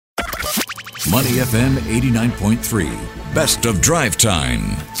Money FM 89.3. Best of drive time.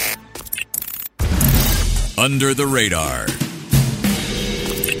 Under the radar.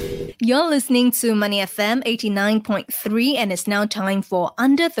 You're listening to Money FM 89.3 and it's now time for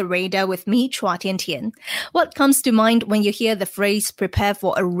Under the Radar with me, Chua Tian Tian. What comes to mind when you hear the phrase prepare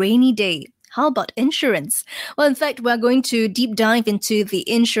for a rainy day? How about insurance? Well, in fact, we're going to deep dive into the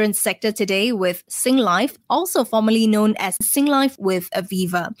insurance sector today with Singlife, also formerly known as Singlife with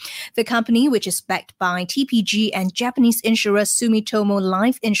Aviva. The company, which is backed by TPG and Japanese insurer Sumitomo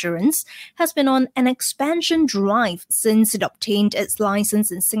Life Insurance, has been on an expansion drive since it obtained its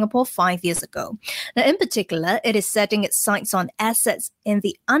license in Singapore 5 years ago. Now, in particular, it is setting its sights on assets in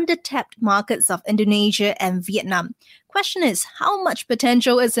the undertapped markets of Indonesia and Vietnam. Question is, how much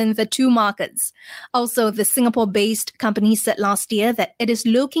potential is in the two markets? Also, the Singapore-based company said last year that it is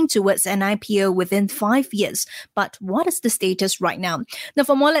looking towards an IPO within 5 years. But what is the status right now? Now,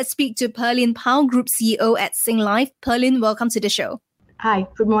 for more, let's speak to Perlin Pao, Group CEO at Singlife. Perlin, welcome to the show. Hi,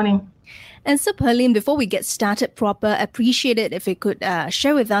 good morning. And so, Perlin, before we get started proper, appreciate it if you could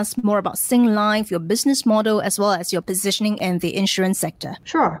share with us more about Singlife, your business model, as well as your positioning in the insurance sector.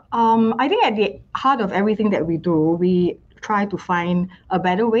 Sure. I think at the heart of everything that we do, we try to find a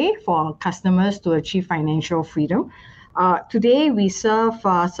better way for our customers to achieve financial freedom. Today, we serve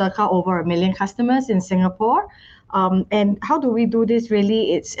circa over 1 million customers in Singapore. And how do we do this?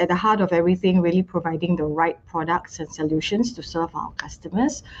 Really, it's at the heart of everything, really providing the right products and solutions to serve our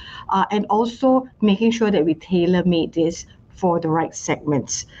customers, and also making sure that we tailor-made this for the right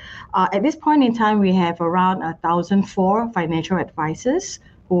segments. At this point in time, we have around 1,004 financial advisors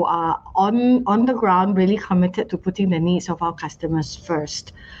who are on the ground, really committed to putting the needs of our customers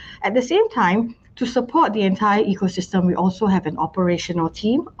first. At the same time, to support the entire ecosystem, we also have an operational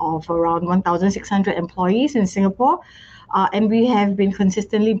team of around 1,600 employees in Singapore. And we have been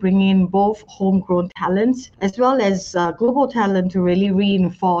consistently bringing in both homegrown talents as well as global talent to really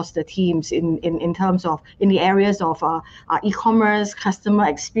reinforce the teams in terms of in the areas of e-commerce, customer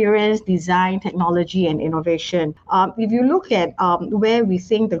experience, design, technology, and innovation. If you look at where we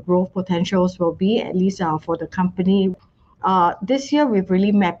think the growth potentials will be, at least for the company, this year we've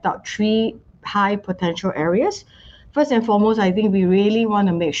really mapped out 3 high potential areas. First and foremost, I think we really want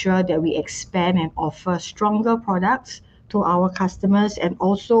to make sure that we expand and offer stronger products to our customers and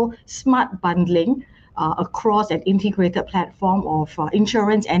also smart bundling across an integrated platform of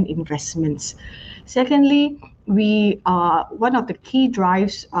insurance and investments. Secondly, one of the key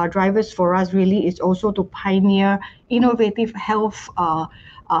drivers for us really is also to pioneer innovative health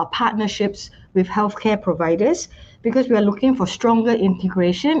partnerships with healthcare providers, because we are looking for stronger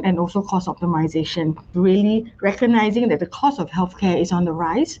integration and also cost optimization, really recognizing that the cost of healthcare is on the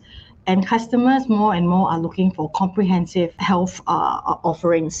rise and customers more and more are looking for comprehensive health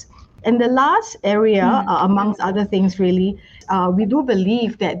offerings. And the last area, amongst other things really, we do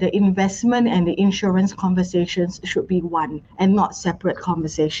believe that the investment and the insurance conversations should be one and not separate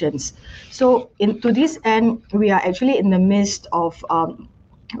conversations. So to this end, we are actually in the midst of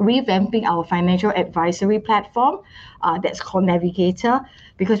revamping our financial advisory platform that's called Navigator,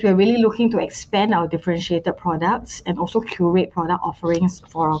 because we're really looking to expand our differentiated products and also curate product offerings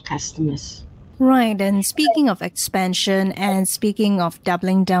for our customers. Right, and speaking of expansion and speaking of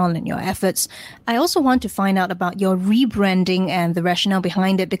doubling down on your efforts, I also want to find out about your rebranding and the rationale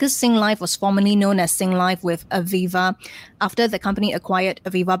behind it, because Singlife was formerly known as Singlife with Aviva after the company acquired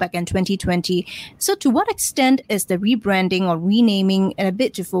Aviva back in 2020. So to what extent is the rebranding or renaming a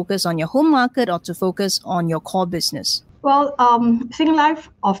bit to focus on your home market or to focus on your core business? Well, Singlife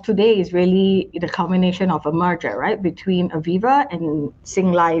of today is really the culmination of a merger, right, between Aviva and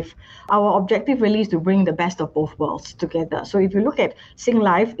Singlife. Our objective really is to bring the best of both worlds together. So if you look at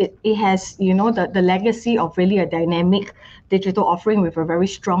Singlife, it has, the legacy of really a dynamic digital offering with a very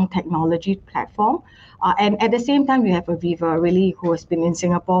strong technology platform. And at the same time, you have Aviva, really, who has been in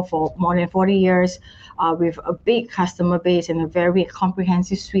Singapore for more than 40 years, with a big customer base and a very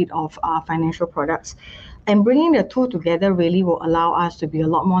comprehensive suite of financial products. And bringing the two together really will allow us to be a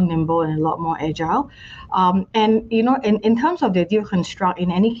lot more nimble and a lot more agile. In terms of the deal construct,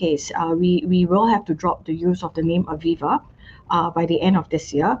 in any case, we will have to drop the use of the name Aviva by the end of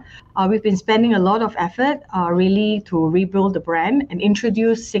this year. We've been spending a lot of effort really to rebuild the brand and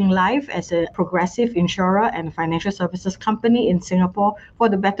introduce Singlife as a progressive insurer and financial services company in Singapore for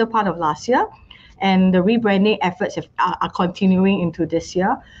the better part of last year. And the rebranding efforts are continuing into this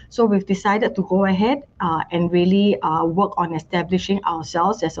year. So we've decided to go ahead and really work on establishing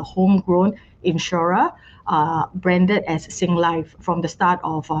ourselves as a homegrown insurer branded as Singlife from the start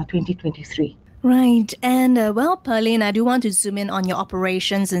of 2023. Right. And Pearlyn, I do want to zoom in on your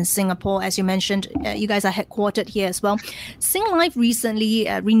operations in Singapore. As you mentioned, you guys are headquartered here as well. Singlife recently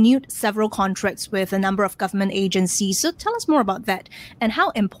renewed several contracts with a number of government agencies. So tell us more about that and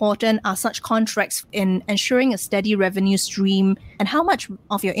how important are such contracts in ensuring a steady revenue stream, and how much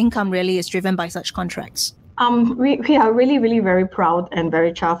of your income really is driven by such contracts? We are really, really very proud and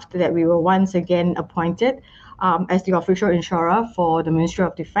very chuffed that we were once again appointed as the official insurer for the Ministry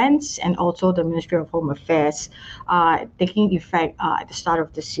of Defence and also the Ministry of Home Affairs, taking effect at the start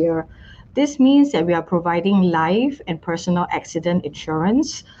of this year. This means that we are providing life and personal accident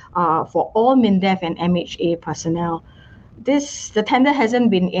insurance for all MINDEF and MHA personnel. The tender hasn't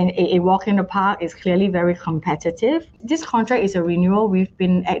been in a walk in the park. It's clearly very competitive. This contract is a renewal. We've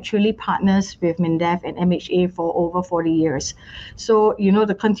been actually partners with MINDEF and MHA for over 40 years. So,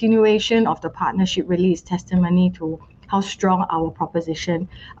 the continuation of the partnership really is testimony to how strong our proposition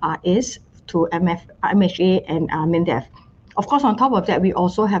is to MHA and MINDEF. Of course, on top of that, we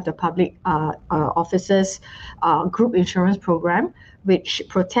also have the public officers group insurance program, which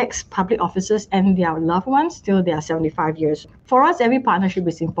protects public officers and their loved ones till they are 75 years. For us, every partnership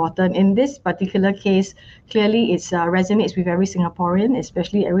is important. In this particular case, clearly it resonates with every Singaporean,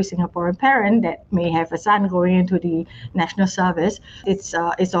 especially every Singaporean parent that may have a son going into the national service. It's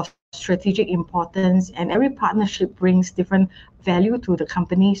of strategic importance, and every partnership brings different value to the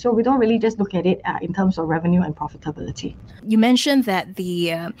company. So we don't really just look at it in terms of revenue and profitability. You mentioned that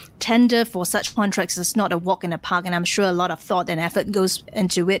the tender for such contracts is not a walk in the park, and I'm sure a lot of thought and effort goes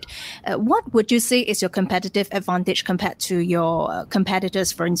into it. What would you say is your competitive advantage compared to your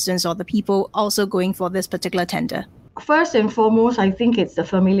competitors, for instance, or the people also going for this particular tender? First and foremost, I think it's the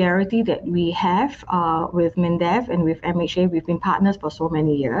familiarity that we have with MINDEF and with MHA. We've been partners for so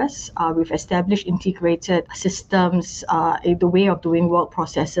many years. We've established integrated systems, the way of doing work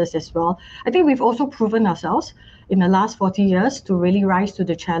processes as well. I think we've also proven ourselves in the last 40 years to really rise to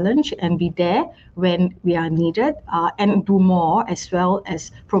the challenge and be there when we are needed and do more, as well as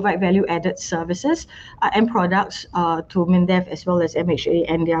provide value-added services and products to MINDEF as well as MHA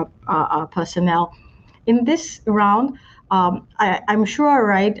and their personnel. In this round, I'm sure,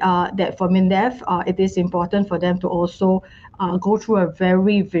 right, that for MINDEF, it is important for them to also go through a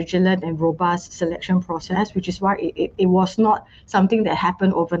very vigilant and robust selection process, which is why it was not something that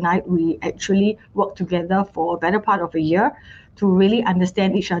happened overnight. We actually worked together for a better part of a year to really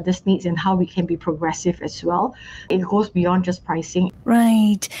understand each other's needs and how we can be progressive as well. It goes beyond just pricing.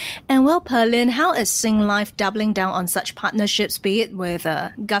 Right. And Pearlyn, how is Singlife doubling down on such partnerships, be it with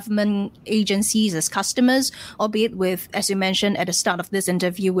government agencies as customers, or be it with, as you mentioned at the start of this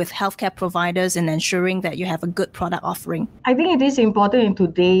interview, with healthcare providers and ensuring that you have a good product offering? I think it is important in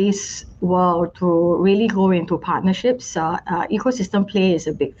today's world to really go into partnerships. Ecosystem play is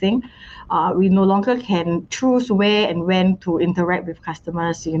a big thing. We no longer can choose where and when to interact with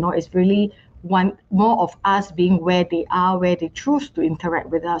customers. It's really more of us being where they are, where they choose to interact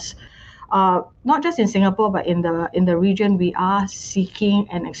with us. Not just in Singapore, but in the region, we are seeking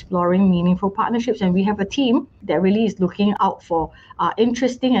and exploring meaningful partnerships, and we have a team that really is looking out for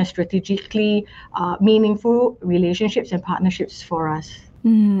interesting and strategically meaningful relationships and partnerships for us.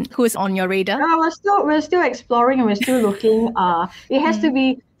 Who is on your radar? We're still exploring and we're still looking. It has to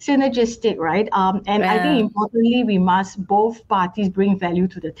be synergistic, right? And I think importantly, both parties bring value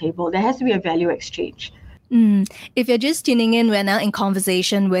to the table. There has to be a value exchange. If you're just tuning in, we're now in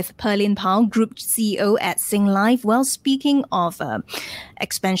conversation with Pearlyn Pao, Group CEO at Singlife. Well, speaking of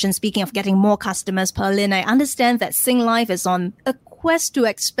expansion, speaking of getting more customers, Pearlyn, I understand that Singlife is on a quest to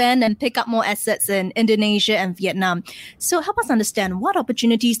expand and pick up more assets in Indonesia and Vietnam. So help us understand, what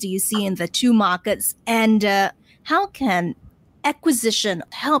opportunities do you see in the two markets, and how can acquisition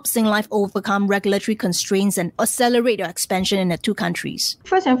help Singlife overcome regulatory constraints and accelerate your expansion in the two countries?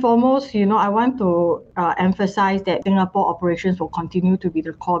 First and foremost, I want to emphasize that Singapore operations will continue to be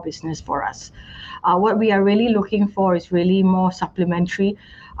the core business for us. What we are really looking for is really more supplementary.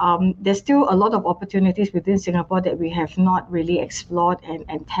 There's still a lot of opportunities within Singapore that we have not really explored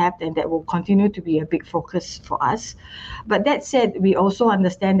and tapped, and that will continue to be a big focus for us. But that said, we also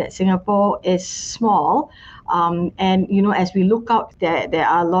understand that Singapore is small. And as we look out, there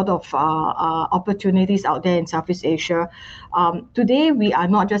are a lot of opportunities out there in Southeast Asia. Today, we are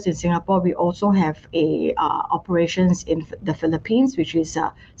not just in Singapore. We also have operations in the Philippines, which is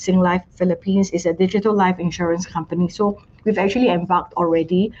Singlife Philippines. It's a digital life insurance company. So we've actually embarked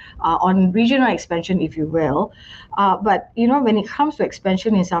already on regional expansion, if you will. But when it comes to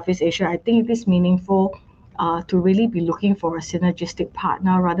expansion in Southeast Asia, I think it is meaningful to really be looking for a synergistic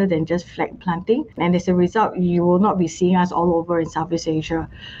partner rather than just flag planting. And as a result, you will not be seeing us all over in Southeast Asia.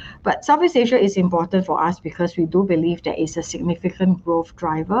 But Southeast Asia is important for us because we do believe that it's a significant growth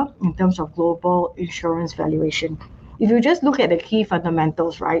driver in terms of global insurance valuation. If you just look at the key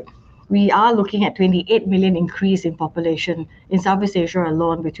fundamentals, right, we are looking at 28 million increase in population in Southeast Asia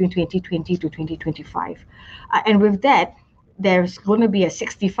alone between 2020 to 2025. And with that, there's going to be a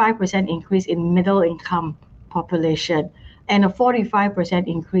 65% increase in middle income population and a 45%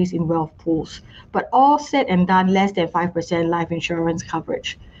 increase in wealth pools. But all said and done, less than 5% life insurance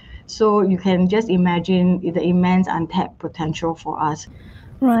coverage. So you can just imagine the immense untapped potential for us.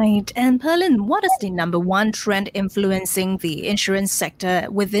 Right. And Perlin, what is the number one trend influencing the insurance sector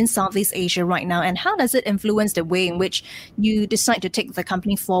within Southeast Asia right now? And how does it influence the way in which you decide to take the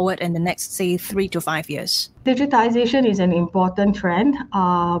company forward in the next, say, 3 to 5 years? Digitization is an important trend.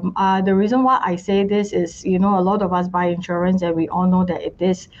 The reason why I say this is, a lot of us buy insurance and we all know that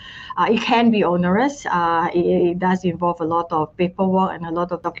it can be onerous. It does involve a lot of paperwork and a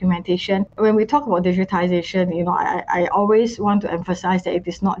lot of documentation. When we talk about digitization, I always want to emphasize that it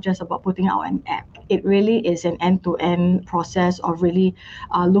is not just about putting out an app. It really is an end-to-end process of really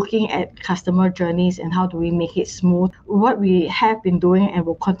looking at customer journeys and how do we make it smooth. What we have been doing and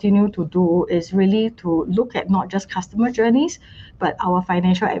will continue to do is really to look at not just customer journeys, but our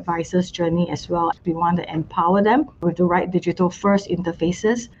financial advisors' journey as well. We want to empower them with the right digital first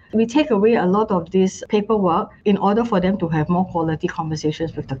interfaces. We take away a lot of this paperwork in order for them to have more quality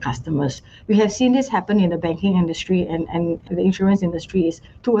conversations with the customers. We have seen this happen in the banking industry and the insurance industry is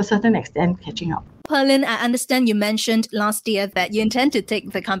to a certain extent catching up. Perlin, I understand you mentioned last year that you intend to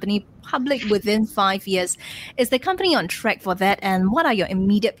take the company public within 5 years. Is the company on track for that? And what are your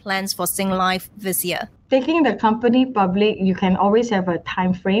immediate plans for Singlife this year? Taking the company public, you can always have a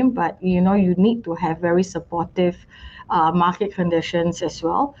time frame, but you need to have very supportive market conditions as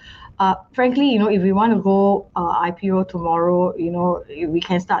well. Frankly, if we want to go IPO tomorrow, we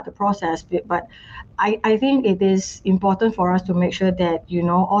can start the process. But I think it is important for us to make sure that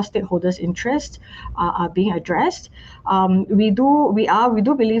all stakeholders' interests are being addressed. We do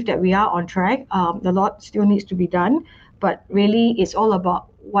believe that we are on track. A lot still needs to be done, but really it's all about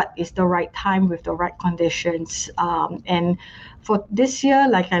what is the right time with the right conditions. And for this year,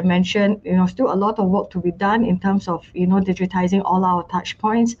 like I mentioned, still a lot of work to be done in terms of digitizing all our touch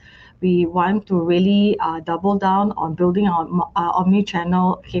points. We want to really double down on building our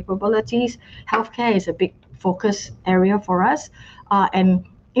omni-channel capabilities. Healthcare is a big focus area for us, and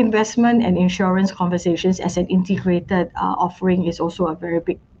investment and insurance conversations as an integrated offering is also a very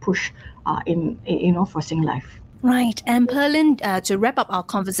big push for Singlife. Right. And Perlin, to wrap up our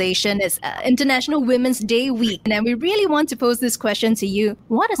conversation, it's International Women's Day week. And we really want to pose this question to you.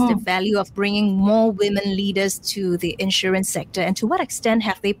 What is the value of bringing more women leaders to the insurance sector? And to what extent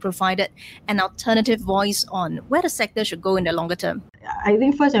have they provided an alternative voice on where the sector should go in the longer term? I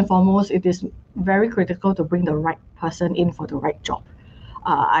think first and foremost, it is very critical to bring the right person in for the right job.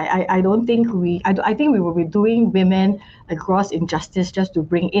 I think we will be doing women a gross injustice just to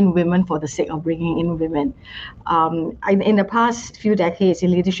bring in women for the sake of bringing in women. In the past few decades in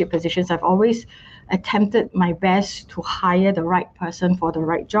leadership positions, I've always attempted my best to hire the right person for the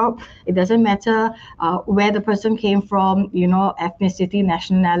right job. It doesn't matter where the person came from, ethnicity,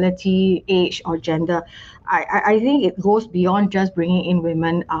 nationality, age, or gender. I think it goes beyond just bringing in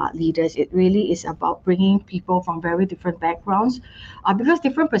women leaders. It really is about bringing people from very different backgrounds because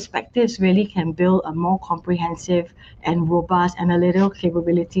different perspectives really can build a more comprehensive and robust analytical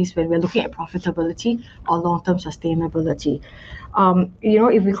capabilities when we're looking at profitability or long-term sustainability.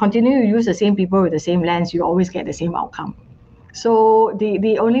 If we continue to use the same people with the same lens, you always get the same outcome. So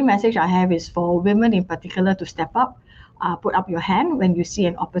the only message I have is for women in particular to step up, put up your hand when you see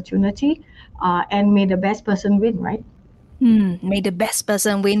an opportunity, and may the best person win, right? May the best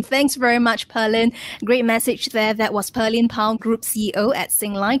person win. Thanks very much, Perlin. Great message there. That was Perlin Pao, Group CEO at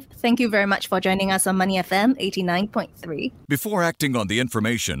Singlife. Thank you very much for joining us on Money FM 89.3. Before acting on the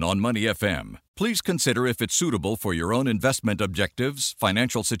information on Money FM, please consider if it's suitable for your own investment objectives,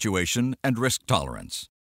 financial situation, and risk tolerance.